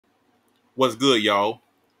What's good, y'all?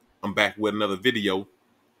 I'm back with another video.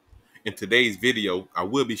 In today's video, I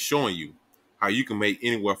will be showing you how you can make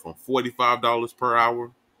anywhere from $45 per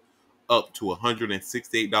hour up to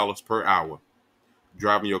 $168 per hour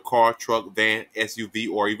driving your car, truck, van, SUV,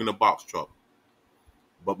 or even a box truck.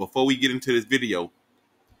 But before we get into this video,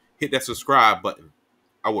 hit that subscribe button.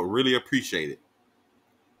 I would really appreciate it.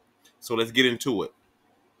 So let's get into it.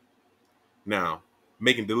 Now,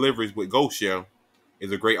 making deliveries with GoShare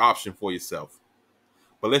is a great option for yourself.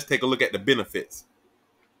 But let's take a look at the benefits.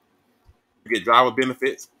 You get driver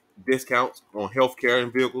benefits, discounts on healthcare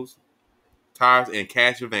and vehicles, tires, and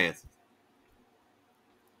cash advances.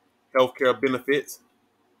 Healthcare benefits.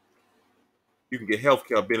 You can get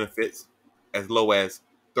healthcare benefits as low as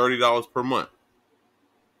 $30 per month.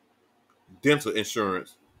 Dental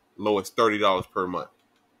insurance, low as $30 per month.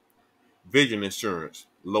 Vision insurance,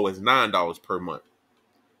 low as $9 per month.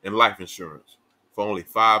 And life insurance for only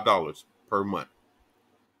 $5 per month.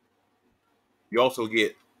 You also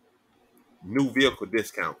get new vehicle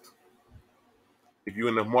discounts. If you're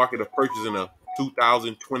in the market of purchasing a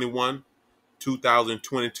 2021,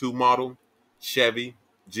 2022 model Chevy,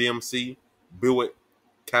 GMC, Buick,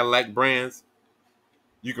 Cadillac brands,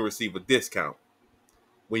 you can receive a discount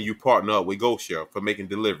when you partner up with GoShare for making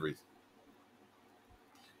deliveries.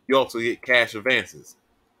 You also get cash advances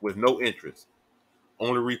with no interest,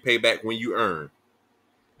 only repay back when you earn,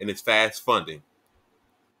 and it's fast funding.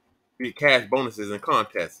 You get cash bonuses and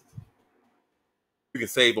contests. You can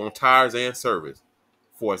save on tires and service.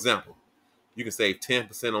 For example, you can save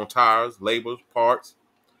 10% on tires, labor, parts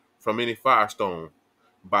from any Firestone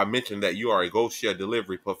by mentioning that you are a GoShare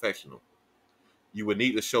delivery professional. You would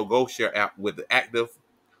need to show GoShare app with the active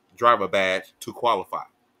driver badge to qualify.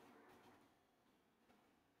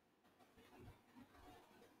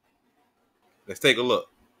 Let's take a look.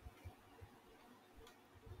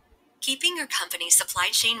 Keeping your company's supply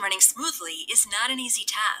chain running smoothly is not an easy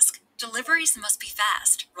task. Deliveries must be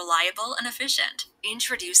fast, reliable, and efficient.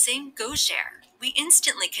 Introducing GoShare. We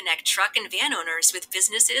instantly connect truck and van owners with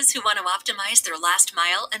businesses who want to optimize their last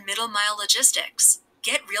mile and middle mile logistics.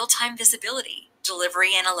 Get real-time visibility,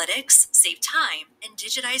 delivery analytics, save time, and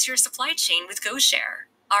digitize your supply chain with GoShare.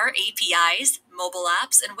 Our APIs, mobile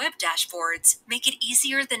apps, and web dashboards make it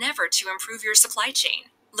easier than ever to improve your supply chain.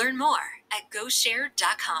 Learn more at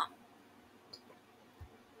GoShare.com.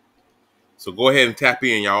 So go ahead and tap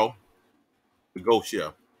in, y'all, to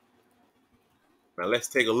GoShare. Now let's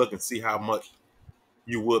take a look and see how much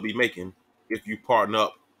you will be making if you partner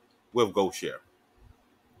up with GoShare.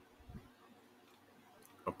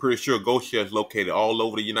 I'm pretty sure GoShare is located all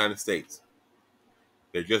over the United States.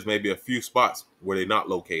 There just may be a few spots where they're not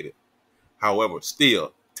located. However,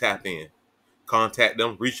 still tap in. Contact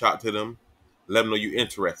them, reach out to them, let them know you're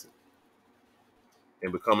interested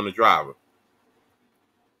in becoming a driver.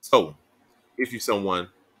 So, if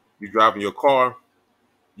you're driving your car,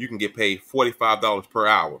 you can get paid $45 per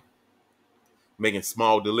hour making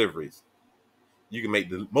small deliveries. You can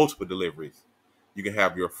make multiple deliveries. You can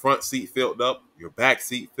have your front seat filled up, your back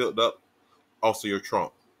seat filled up, also your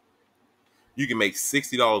trunk. You can make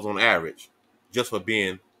 $60 on average just for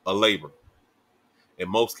being a laborer. In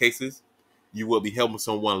most cases, you will be helping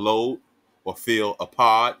someone load or fill a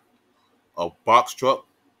pod, a box truck,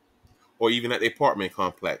 or even at the apartment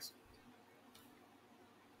complex.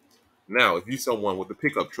 Now, if you're someone with a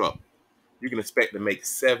pickup truck, you can expect to make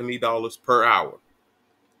 $70 per hour.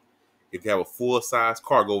 If you have a full-size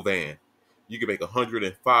cargo van, you can make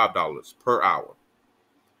 $105 per hour.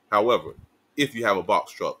 However, if you have a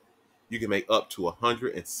box truck, you can make up to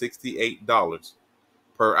 $168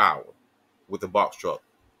 per hour with a box truck.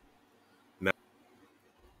 Now,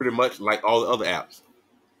 pretty much like all the other apps,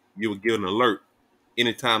 you will get an alert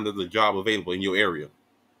anytime there's a job available in your area.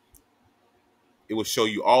 It will show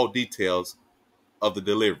you all details of the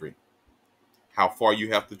delivery, how far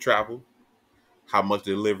you have to travel, how much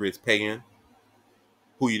the delivery is paying,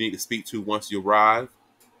 who you need to speak to once you arrive.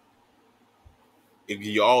 It gives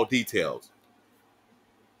you all details.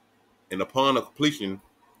 And upon the completion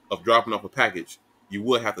of dropping off a package, you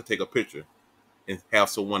will have to take a picture and have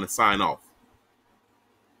someone to sign off.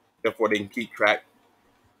 Therefore, they can keep track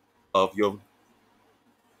of your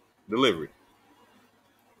delivery.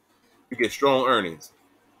 You get strong earnings,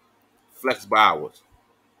 flexible hours,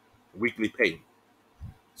 weekly pay.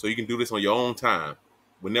 So you can do this on your own time,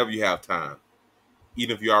 whenever you have time.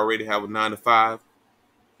 Even if you already have a 9 to 5,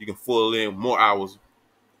 you can fill in more hours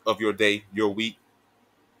of your day, your week,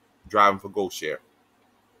 driving for GoShare.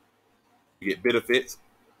 You get benefits,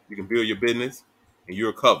 you can build your business, and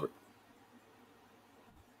you're covered.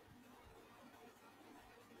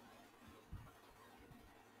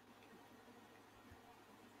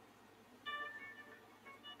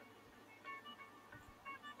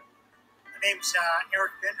 name's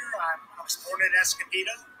Eric Bender. I was born in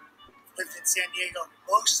Escondido, lived in San Diego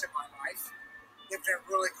most of my life, lived in a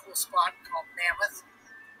really cool spot called Mammoth.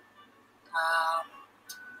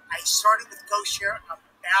 I started with GoShare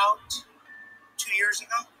about 2 years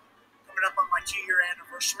ago, coming up on my 2-year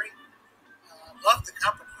anniversary. Love the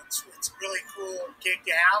company. It's a really cool gig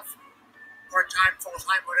to have, part-time,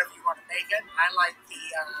 full-time, whatever you want to make it. I like the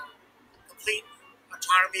complete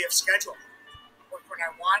autonomy of schedule. Work when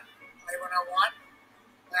I want, play when I want.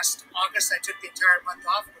 Last August, I took the entire month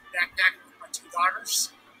off, went backpacking with my 2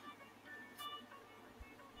 daughters.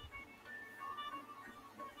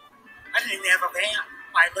 I didn't even have a van.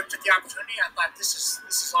 I looked at the opportunity. I thought, this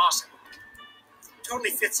is awesome.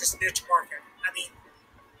 Totally fits this niche market. I mean,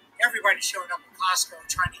 everybody's showing up at Costco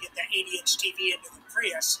trying to get that 80-inch TV into the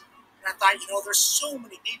Prius. And I thought, there's so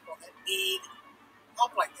many people that need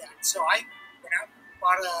help like that. So I went out,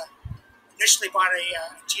 initially bought a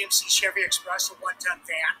GMC Chevy Express, a 1-ton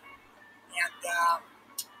van. And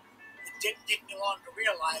it didn't take me long to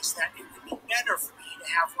realize that it would be better for me to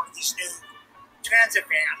have one of these new transit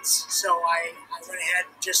vans. So I went ahead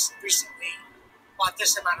and just recently bought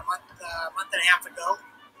this about a month and a half ago.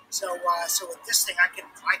 So with this thing, I can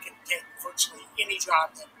take virtually any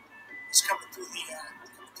job that is coming through the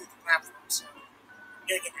platform. So I'm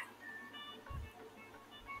digging it.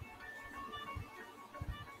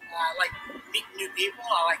 I like meeting new people.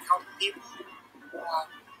 I like helping people.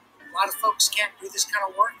 A lot of folks can't do this kind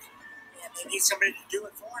of work, and they need somebody to do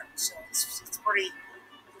it for them. So it's pretty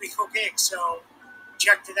cool gig. So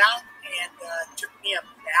checked it out, and it took me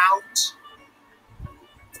about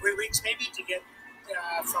 3 weeks maybe to get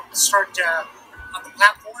from the start on the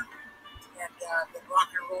platform, and been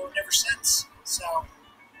rocking and rolling ever since. So,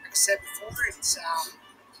 like I said before, it's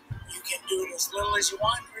you can do it as little as you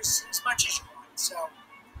want or as much as you want. So,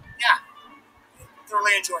 yeah, I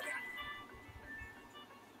thoroughly enjoyed that.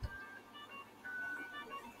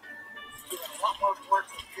 Doing a lot more work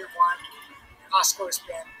than Pier 1. Costco has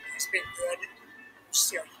been good.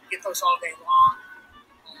 Just, you get those all day long.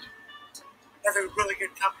 Another really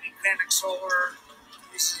good company, Planet Solar,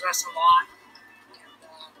 uses us a lot. And,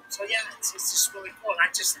 so yeah, it's just really cool. And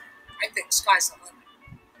I think sky's the limit.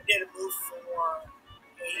 I did a move for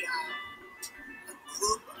a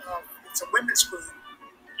group it's a women's group,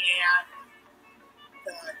 and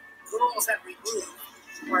the girls that we moved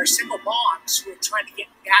are single moms who are trying to get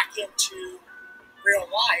back into real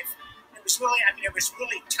life. It was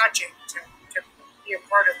really touching to be a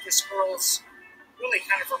part of this girl's really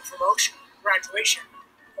kind of a promotion, graduation,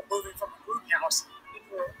 of moving from a group house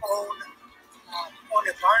into her own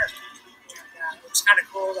environment. And it was kind of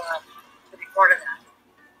cool to be part of that.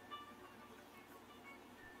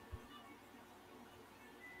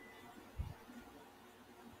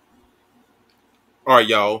 All right,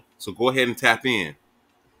 y'all. So go ahead and tap in.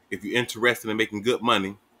 If you're interested in making good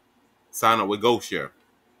money, sign up with GoShare.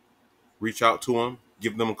 Reach out to them,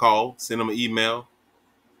 give them a call, send them an email,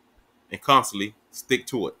 and constantly stick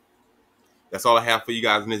to it. That's all I have for you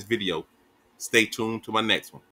guys in this video. Stay tuned to my next one.